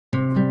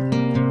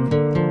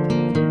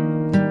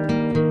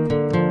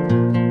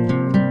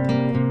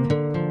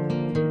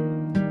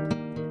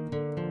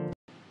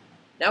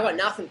Now, I've got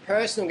nothing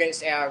personal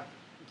against our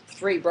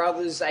three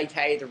brothers,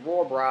 aka the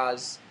Raw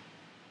BRAHS.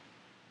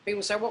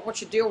 People say,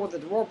 what's your deal with the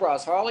Raw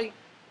BRAHS, Harley?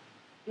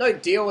 No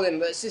deal with them,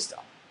 but it's just,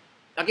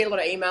 I get a lot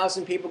of emails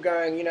from people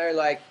going, you know,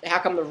 like, how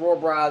come the Raw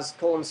BRAHS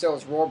call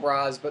themselves Raw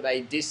BRAHS, but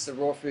they diss the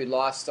raw food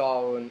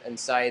lifestyle and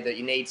say that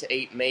you need to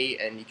eat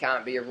meat and you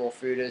can't be a raw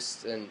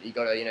foodist and you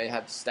got to, you know,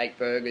 have steak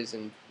burgers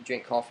and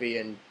drink coffee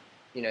and,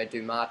 you know,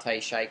 do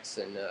mate shakes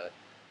and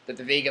that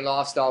the vegan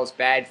lifestyle is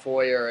bad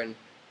for you and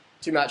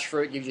too much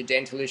fruit gives you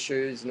dental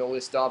issues and all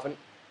this stuff. And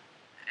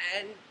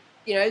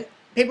you know,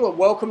 people are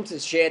welcome to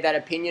share that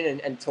opinion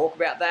and talk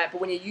about that,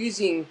 but when you're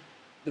using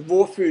the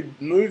raw food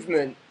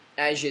movement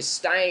as your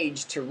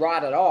stage to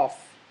write it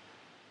off,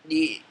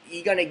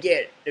 you're going to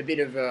get a bit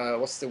of,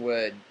 what's the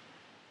word,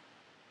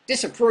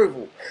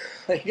 disapproval.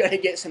 You're going to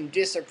get some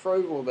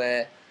disapproval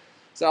there.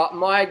 So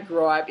my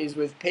gripe is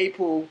with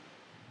people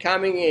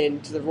coming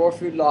into the raw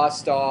food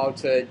lifestyle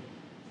to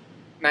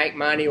make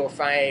money or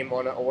fame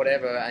on it or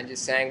whatever and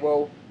just saying,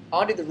 well,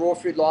 I did the raw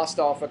food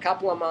lifestyle for a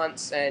couple of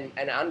months and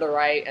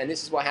underate, and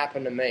this is what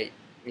happened to me.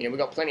 You know, we've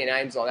got plenty of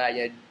names like that.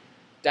 You know,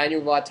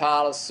 Daniel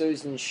Vitalis,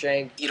 Susan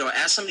Schenk. You know,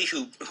 as somebody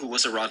who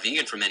was a raw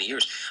vegan for many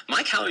years,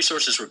 my calorie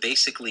sources were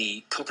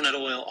basically coconut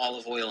oil,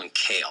 olive oil, and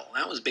kale.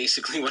 That was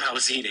basically what I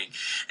was eating,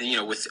 and you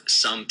know, with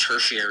some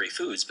tertiary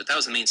foods, but that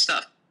was the main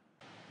stuff.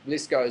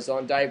 List goes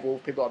on. Dave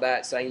Wolf, people like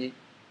that, saying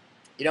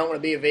you don't want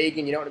to be a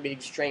vegan, you don't want to be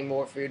extreme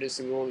raw foodist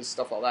and all this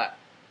stuff like that.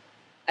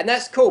 And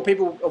that's cool.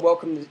 People are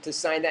welcome to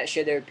say that,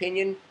 share their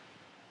opinion.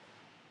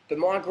 But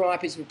my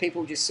gripe is when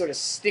people just sort of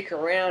stick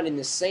around in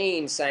the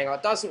scene saying, oh,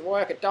 it doesn't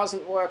work, it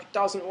doesn't work, it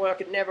doesn't work,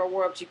 it never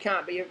works, you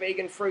can't be a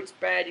vegan, fruit's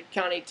bad, you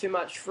can't eat too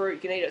much fruit, you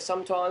can eat it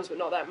sometimes, but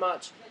not that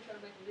much.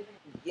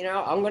 You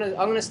know, I'm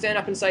gonna stand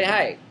up and say,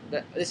 hey,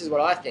 this is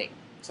what I think.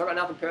 So I've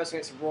got nothing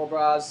personal against the Raw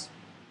BRAHS.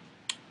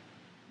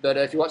 But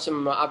if you watch some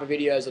of my other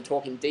videos, I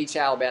talk in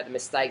detail about the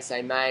mistakes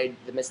they made,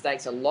 the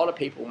mistakes a lot of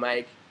people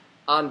make,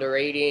 under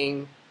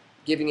eating,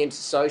 giving into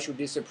social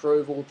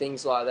disapproval,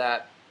 things like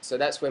that. So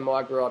that's where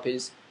my gripe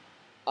is.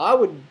 I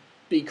would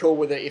be cool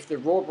with it if the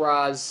Raw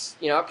BRAHS,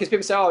 you know, because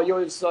people say, oh,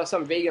 you're just like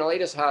some vegan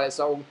elitist, Harley.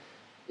 So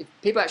if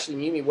people actually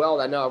knew me well,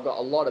 they know I've got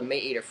a lot of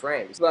meat eater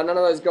friends. But none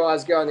of those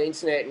guys go on the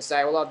internet and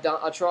say, well,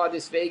 I tried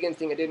this vegan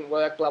thing, it didn't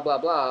work, blah, blah,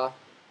 blah.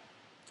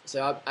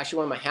 So actually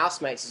one of my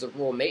housemates is a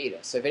raw meat eater.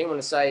 So if anyone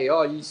to say,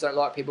 oh, you just don't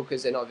like people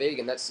because they're not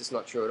vegan, that's just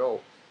not true at all.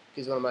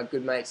 Because one of my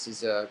good mates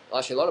is,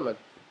 actually a lot of my,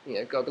 you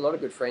know, got a lot of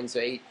good friends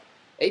who eat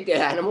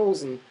dead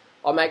animals, and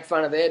I make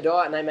fun of their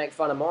diet and they make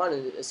fun of mine,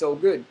 and it's all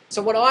good.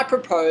 So what I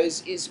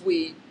propose is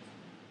we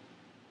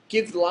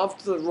give love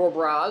to the Raw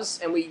BRAHS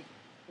and we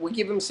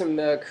give them some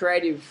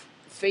creative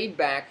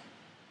feedback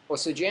or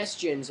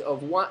suggestions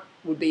of what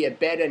would be a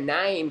better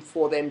name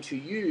for them to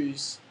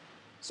use,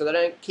 so they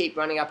don't keep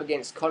running up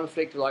against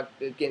conflict like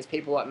against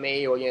people like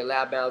me or, you know,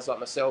 loudmouths like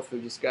myself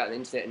who just go out on the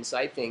internet and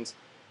say things.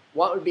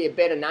 What would be a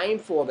better name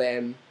for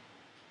them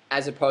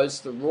as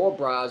opposed to the Raw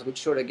BRAHS,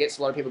 which sort of gets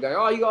a lot of people going,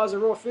 oh, you guys are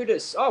raw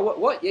foodists. Oh,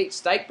 what? You eat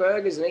steak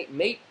burgers and eat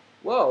meat?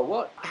 Whoa,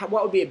 what?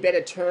 What would be a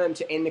better term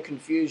to end the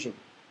confusion?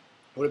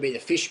 Would it be the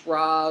fish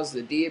BRAHS,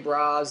 the deer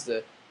BRAHS,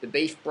 the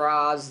beef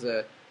BRAHS,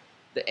 the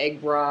egg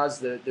BRAHS,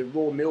 the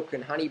raw milk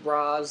and honey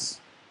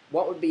BRAHS?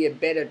 What would be a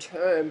better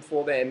term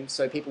for them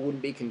so people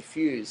wouldn't be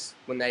confused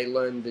when they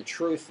learn the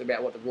truth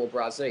about what the Raw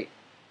BRAHS eat?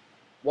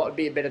 What would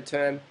be a better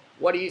term?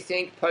 What do you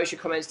think? Post your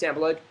comments down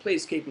below.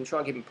 Please try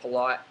and keep them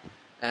polite.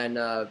 And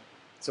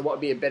so what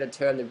would be a better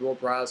term the Raw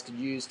BRAHS could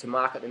use to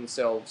market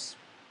themselves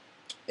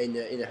in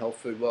the health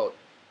food world?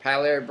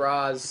 Paleo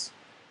BRAHS,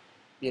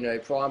 you know,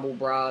 Primal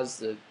BRAHS,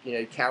 the, you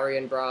know,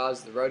 Carrion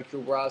BRAHS, the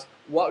Roadkill BRAHS.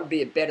 What would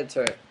be a better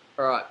term?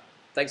 All right,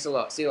 thanks a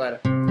lot. See you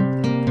later.